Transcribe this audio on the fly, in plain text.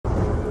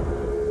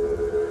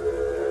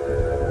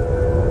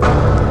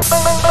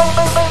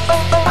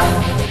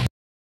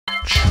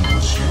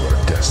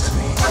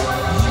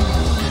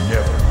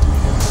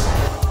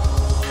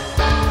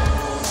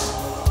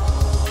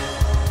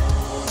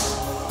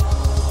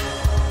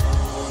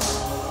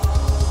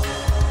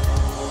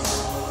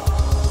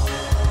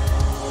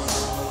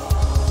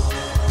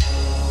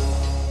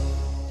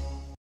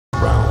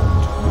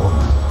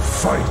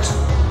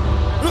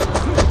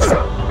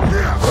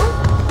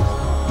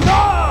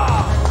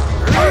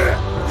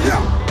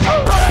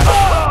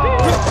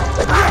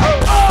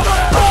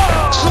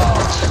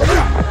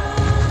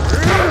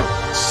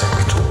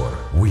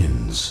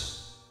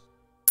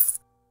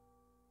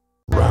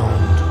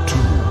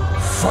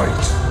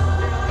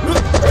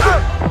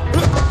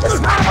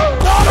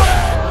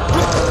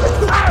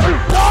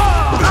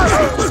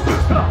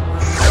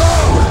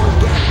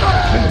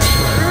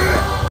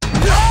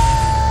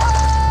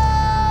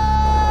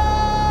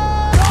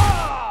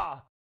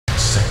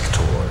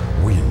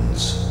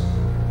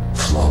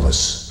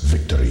Flawless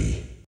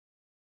victory.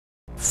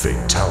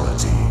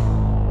 Fatality.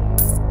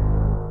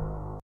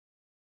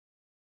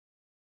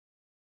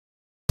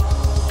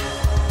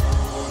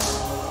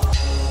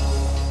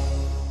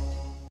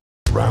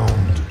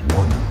 Round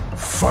 1,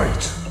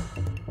 fight!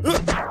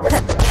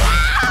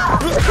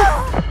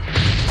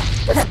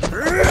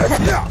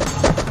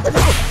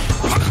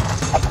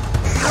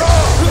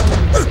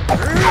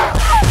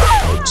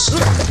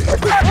 Outstanding.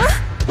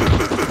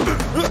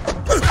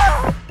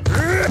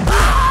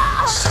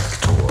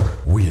 Sektor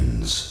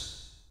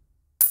wins.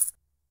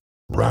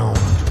 Round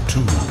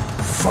 2,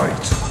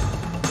 fight!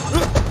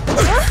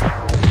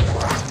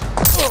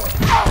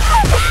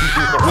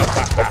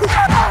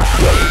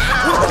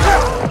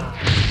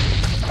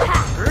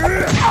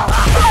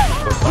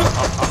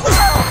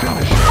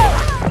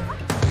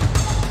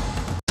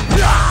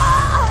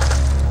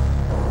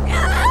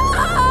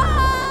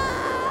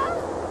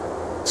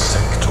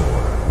 Sektor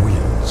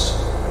wins.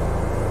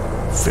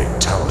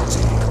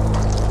 Fatality.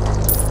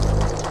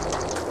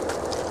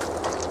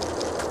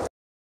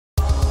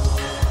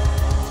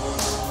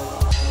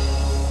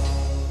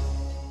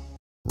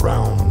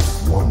 Round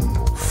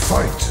 1,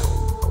 fight!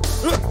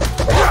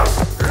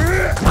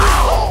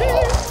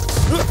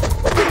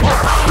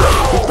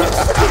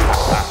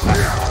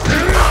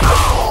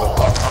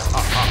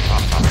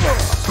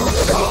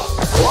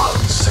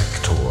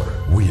 Sektor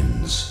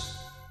wins.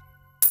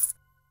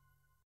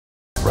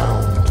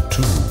 Round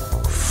 2,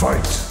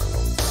 fight!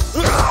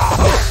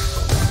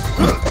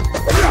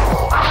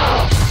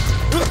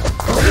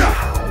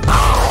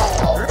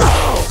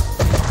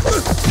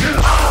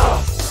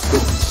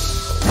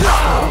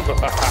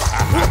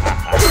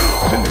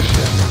 Finish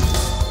him.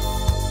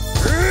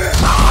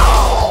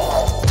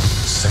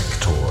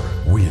 Sektor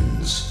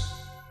wins.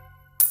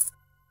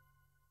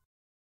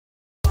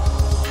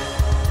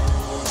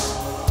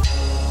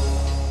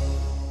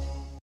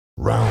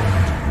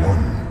 Round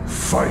 1,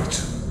 fight!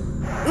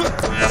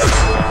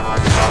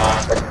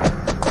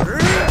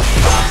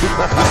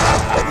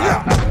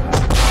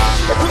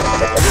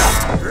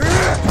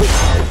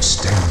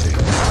 Outstanding.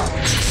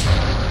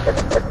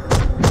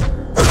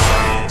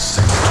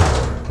 Sektor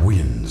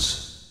wins.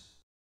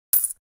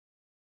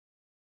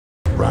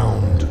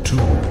 Round 2,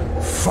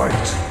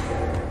 fight!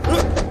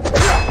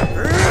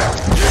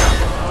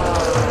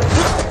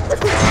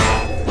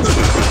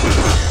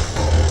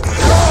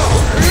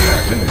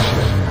 Finish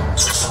him.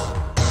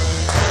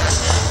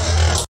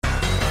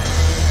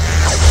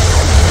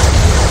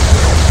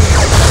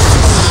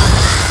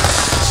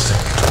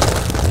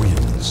 Sektor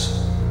wins.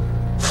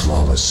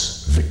 Flawless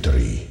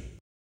victory.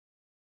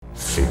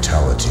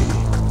 Fatality.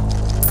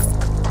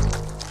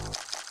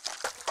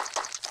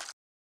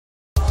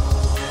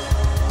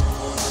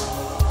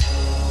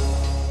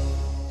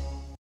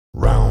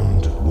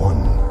 Round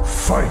 1,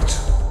 fight!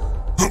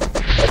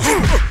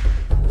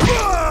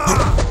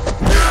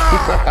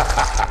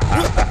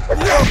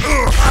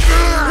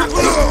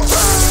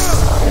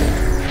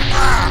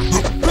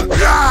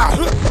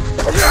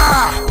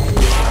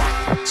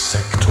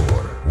 Sektor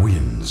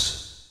wins.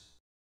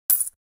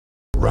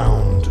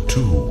 Round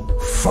 2,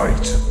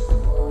 fight!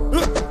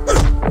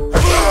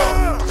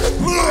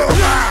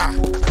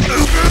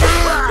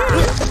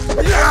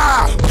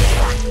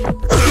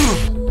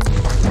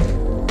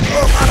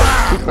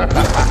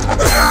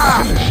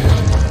 Finish him.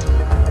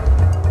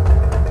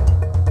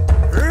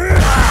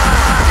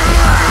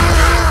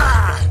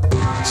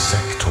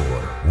 Sektor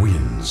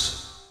wins.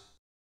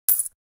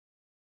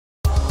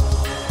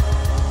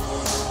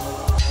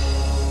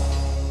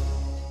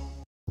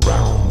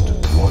 Round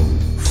 1,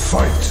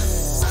 fight!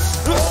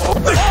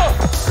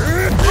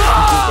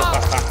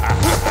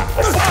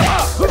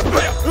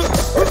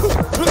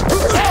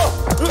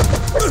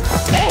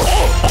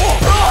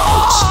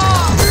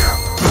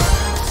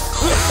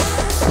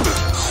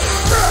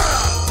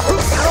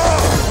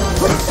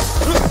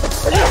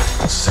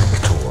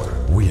 Sektor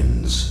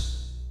wins.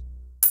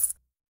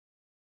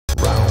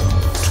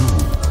 Round 2,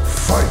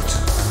 fight!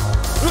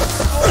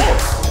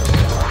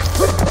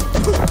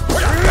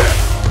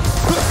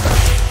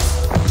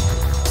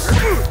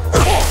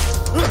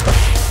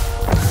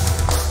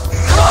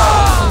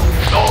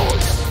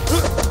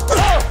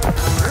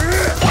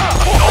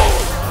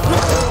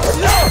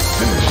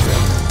 Finish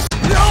him.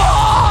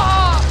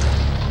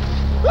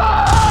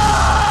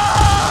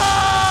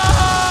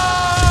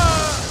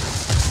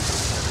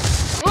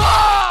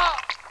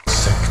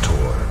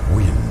 Sektor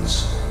wins.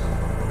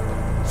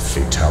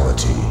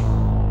 Fatality.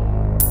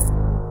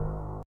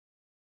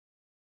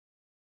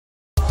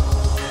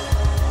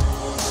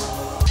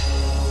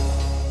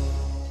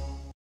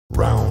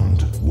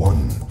 Round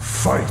 1,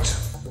 fight!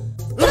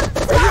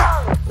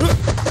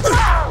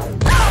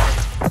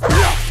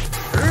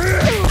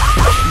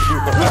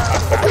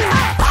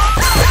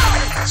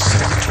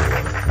 Sektor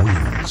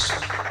wins.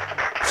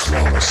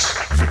 Flawless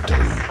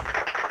victory.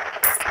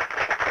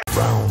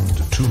 Round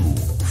 2,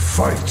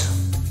 fight!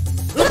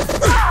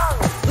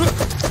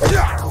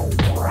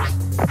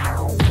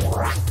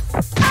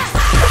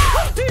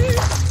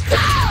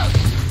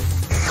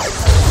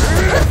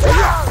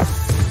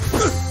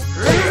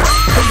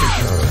 Finish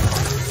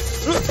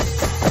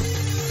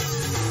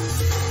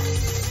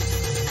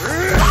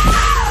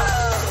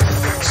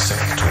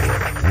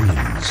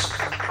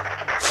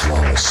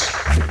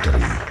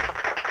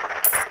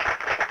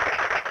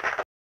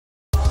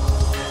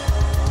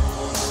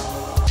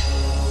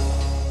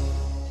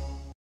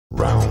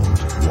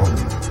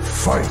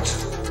fight.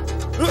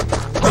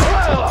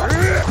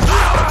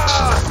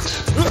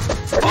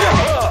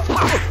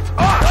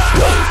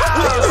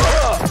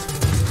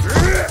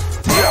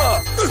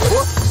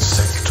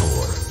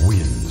 Sektor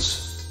wins.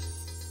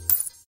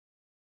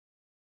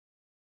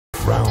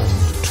 Round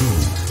 2,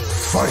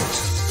 fight.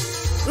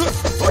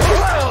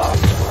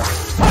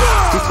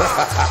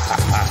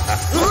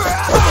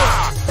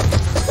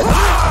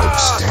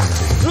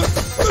 Outstanding.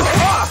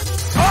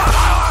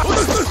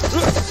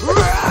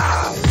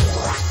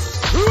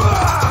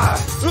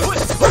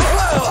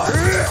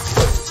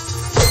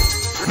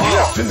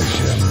 Finish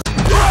him.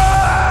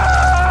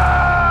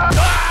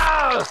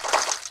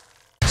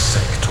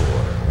 Sektor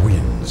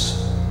wins.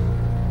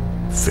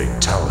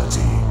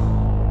 Fatality.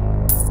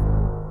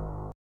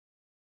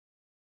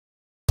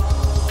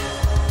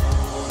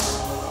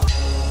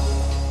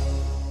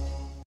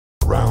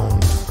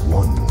 Round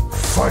 1,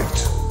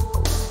 fight.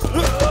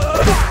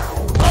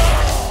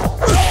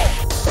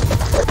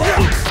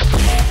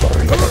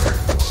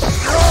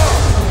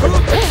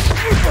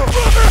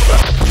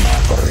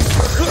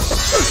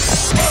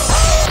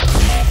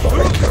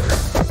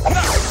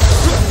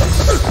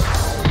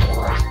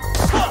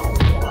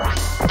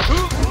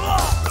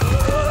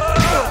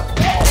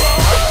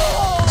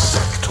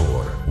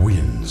 Sektor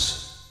wins.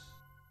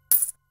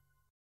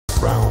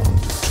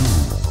 Round 2,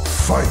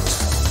 fight.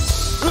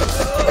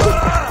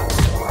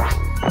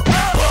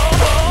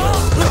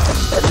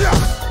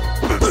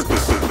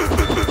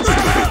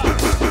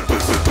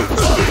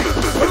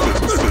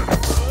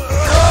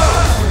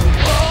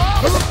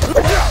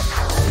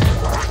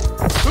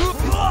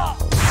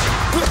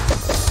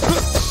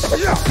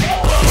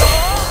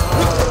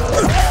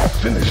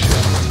 Finish him.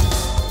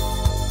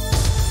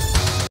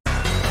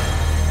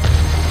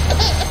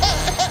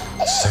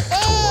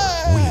 Sektor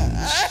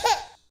wins.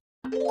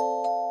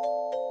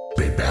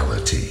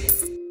 Fatality.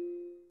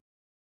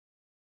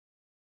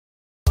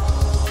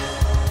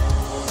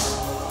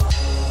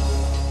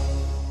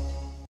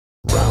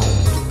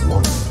 Round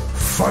 1,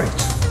 fight.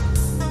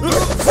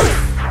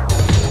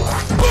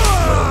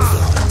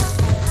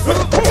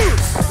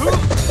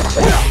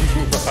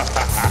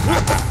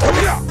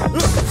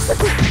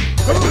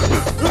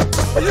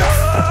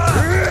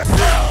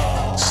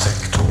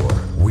 Sektor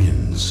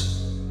wins.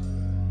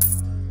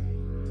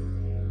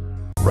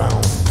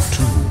 Round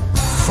 2,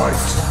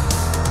 fight.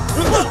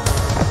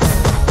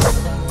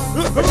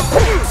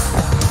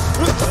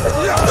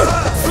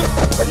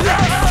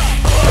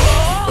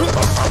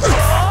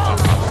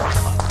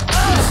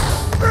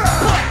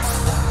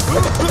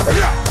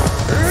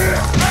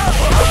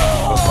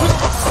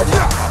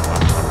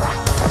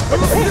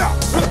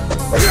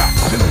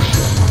 Finish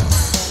him.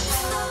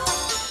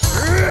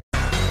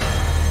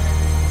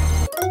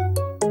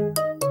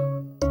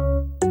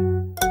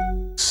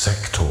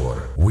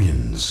 Sektor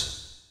wins.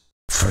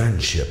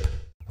 Friendship.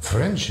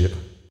 Friendship?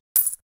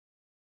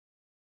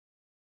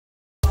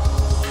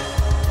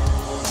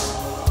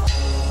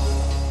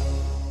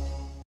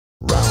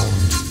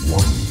 Round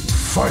 1,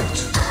 fight.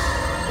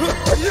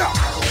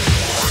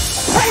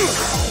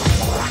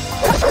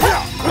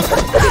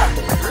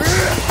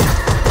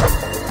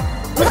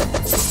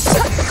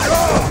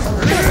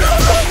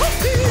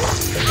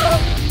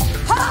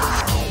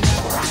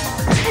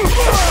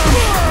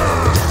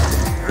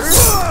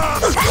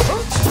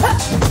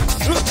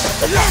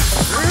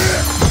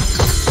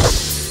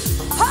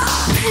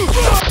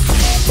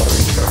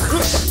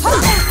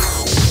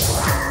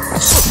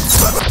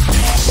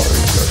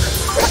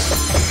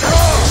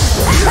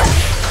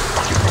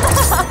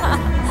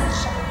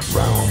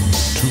 Round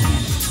 2,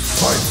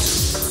 fight.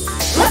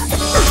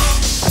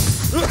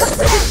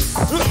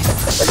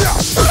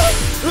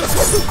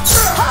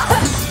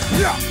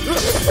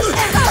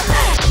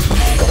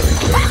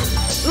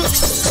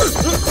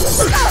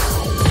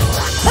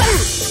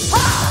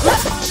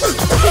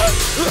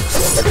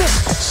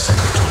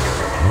 Sektor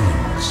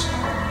wins.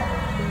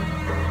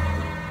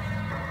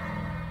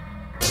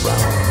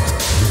 Round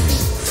 3,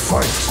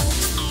 fight.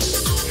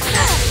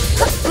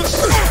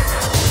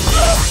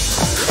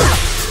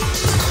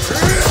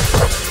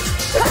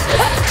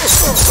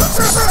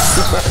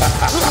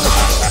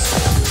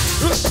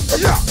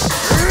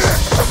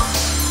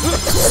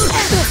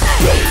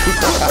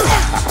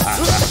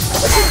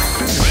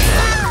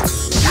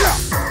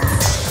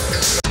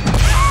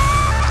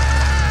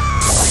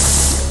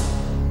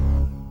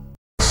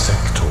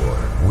 Sektor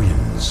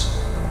wins.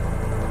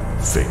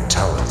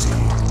 Fatality.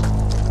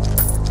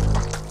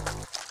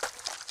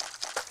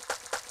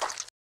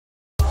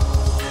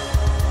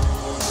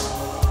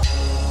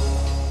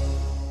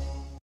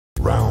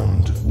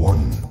 Round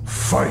 1,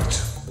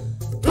 fight.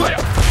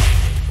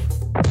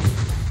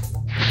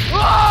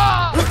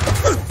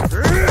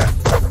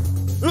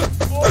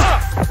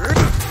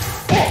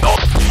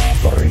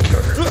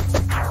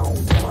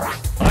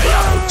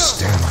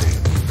 Outstanding.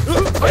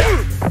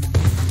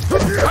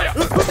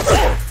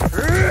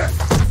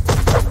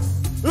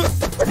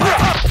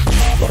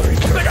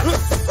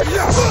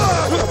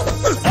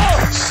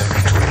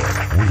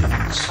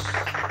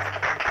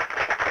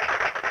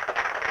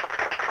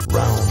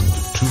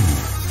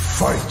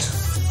 fight.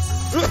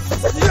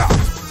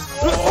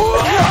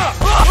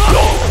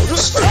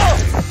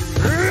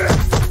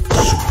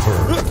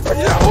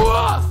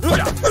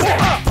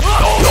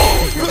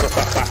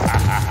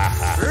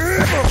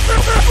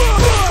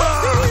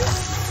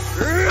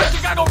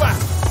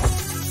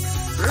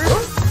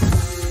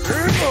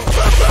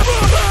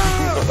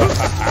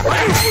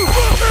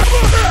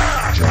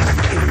 Johnny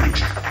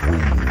Cage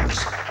wins.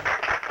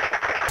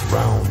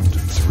 Round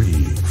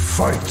 3,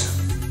 fight.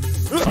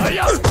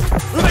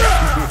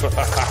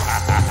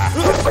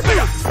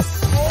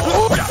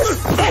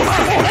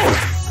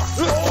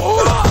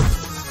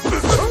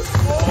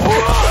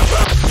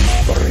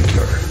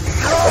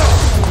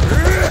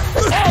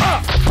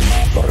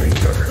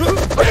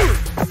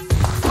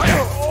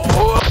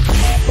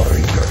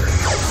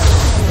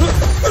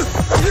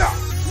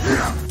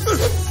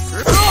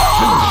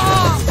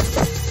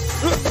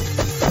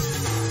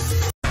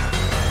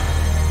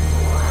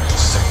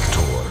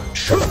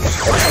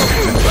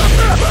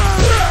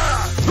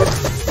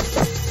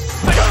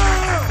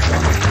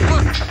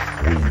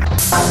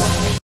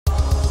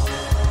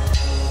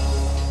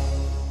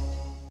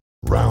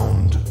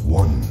 Round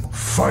 1,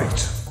 fight.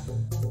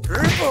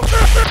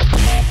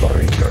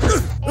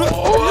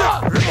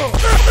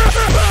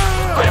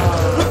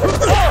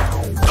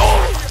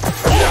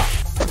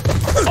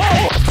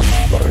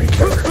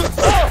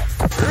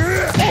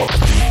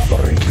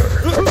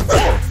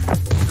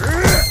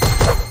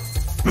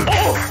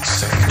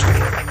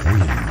 Sektor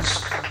wins.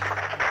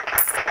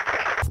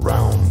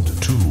 Round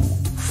 2,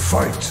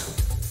 fight.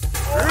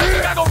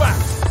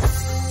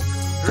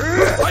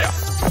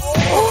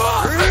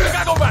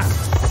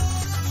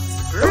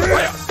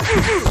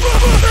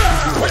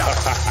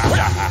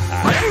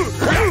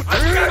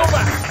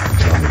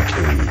 Johnny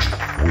Cage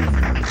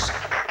wins.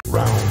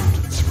 Round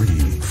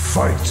 3,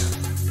 fight.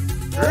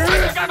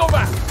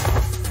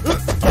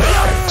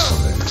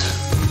 Excellent.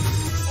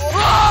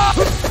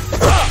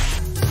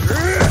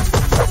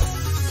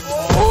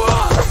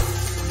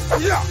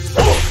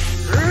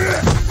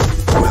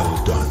 Well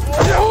done.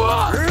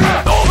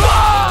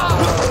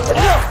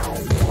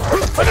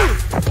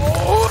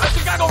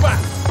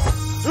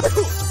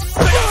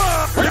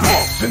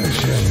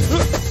 Finish him.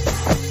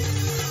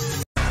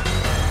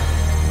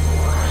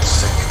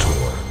 Sektor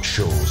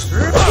shows.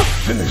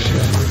 Finish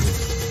him.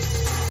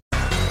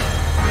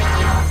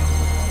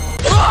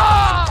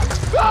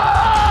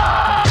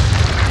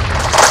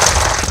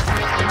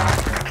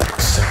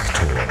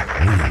 Sektor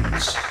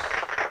wins.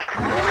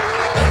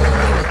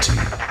 Anthology.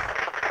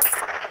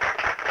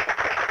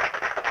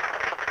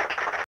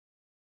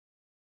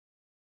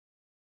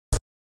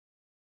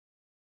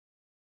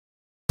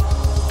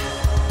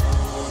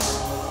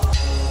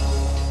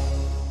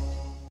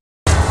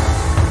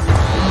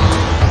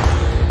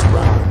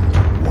 Round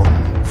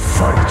 1,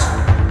 fight.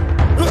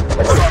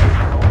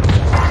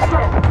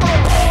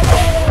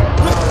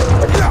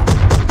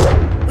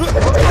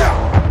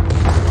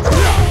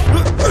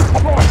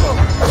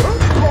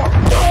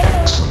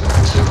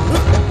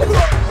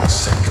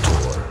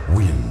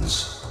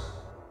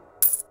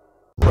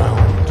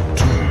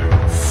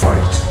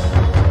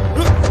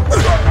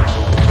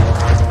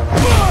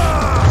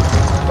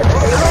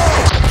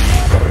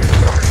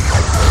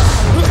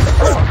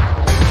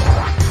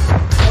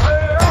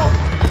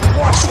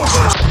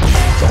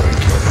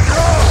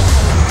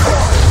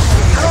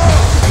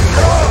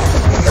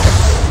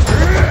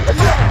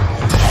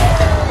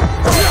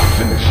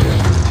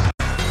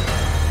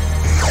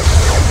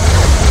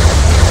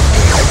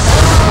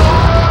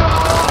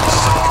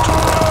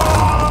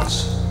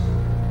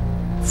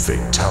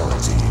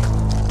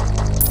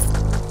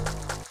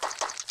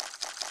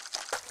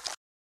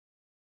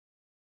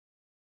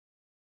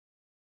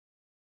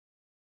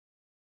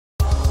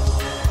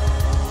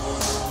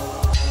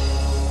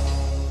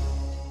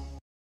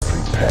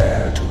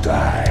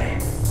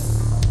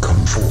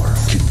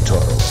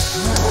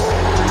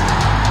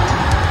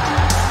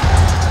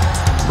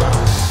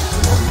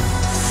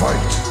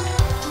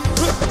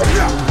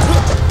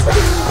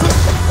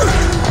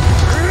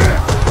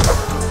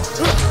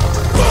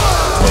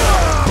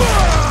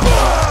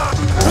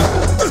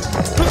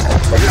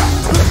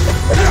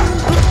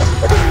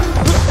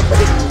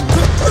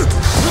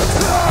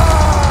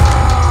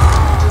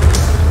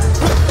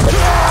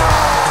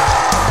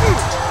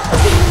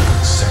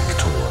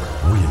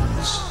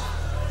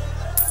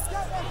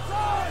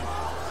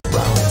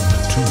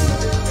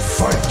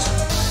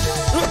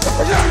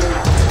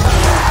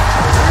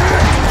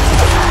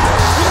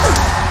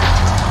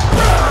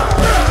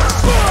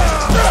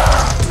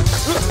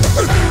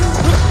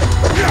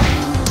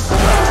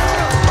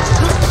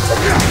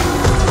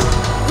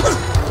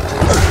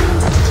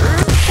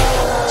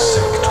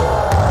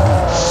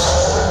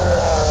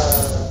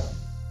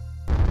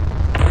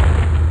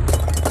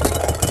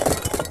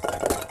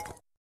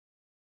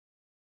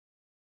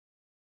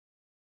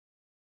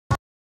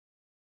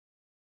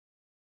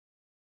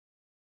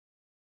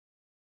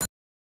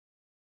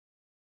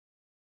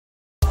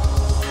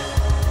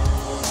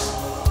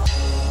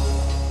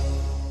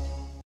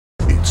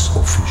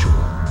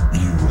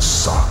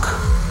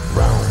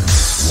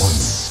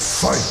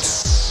 Fight!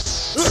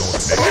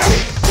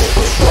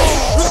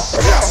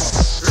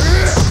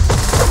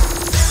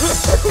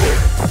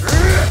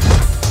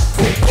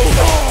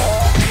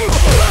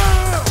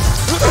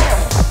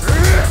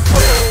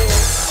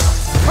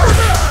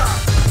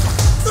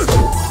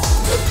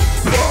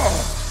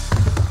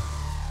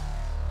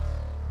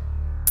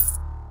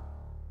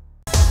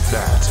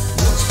 That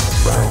was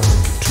round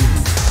 2.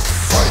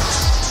 Fight!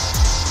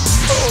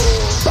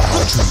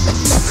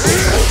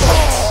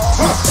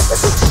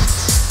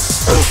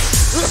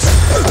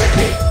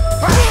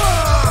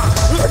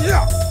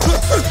 Battle!